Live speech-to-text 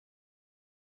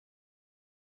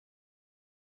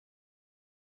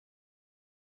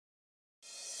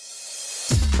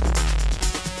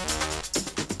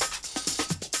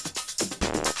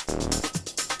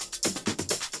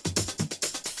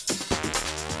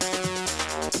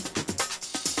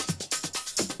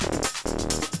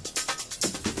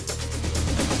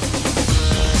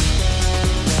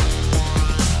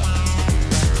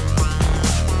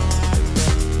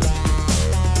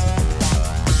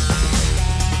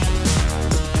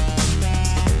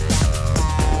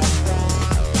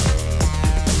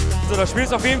das Spiel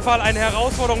ist auf jeden Fall eine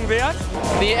Herausforderung wert.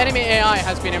 The enemy AI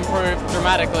has been improved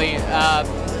dramatically.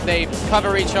 They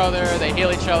cover each other, they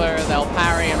heal each other, they'll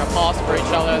parry and riposte for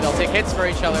each other, they'll take hits for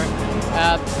each other,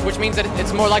 which means that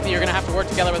it's more likely you're going to have to work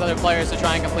together with other players to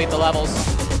try and complete the levels.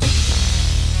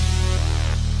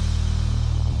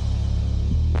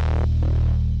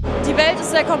 Die Welt ist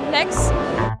sehr komplex.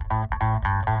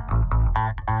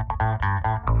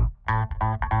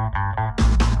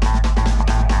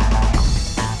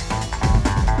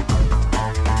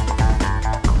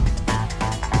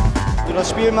 Das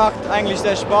Spiel macht eigentlich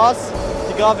sehr Spaß,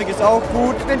 die Grafik ist auch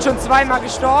gut. Ich bin schon zweimal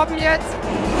gestorben jetzt.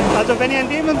 Also wenn ihr in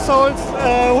Demon's Souls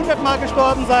 100 Mal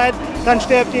gestorben seid, dann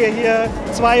sterbt ihr hier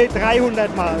 200,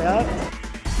 300 Mal. Ja?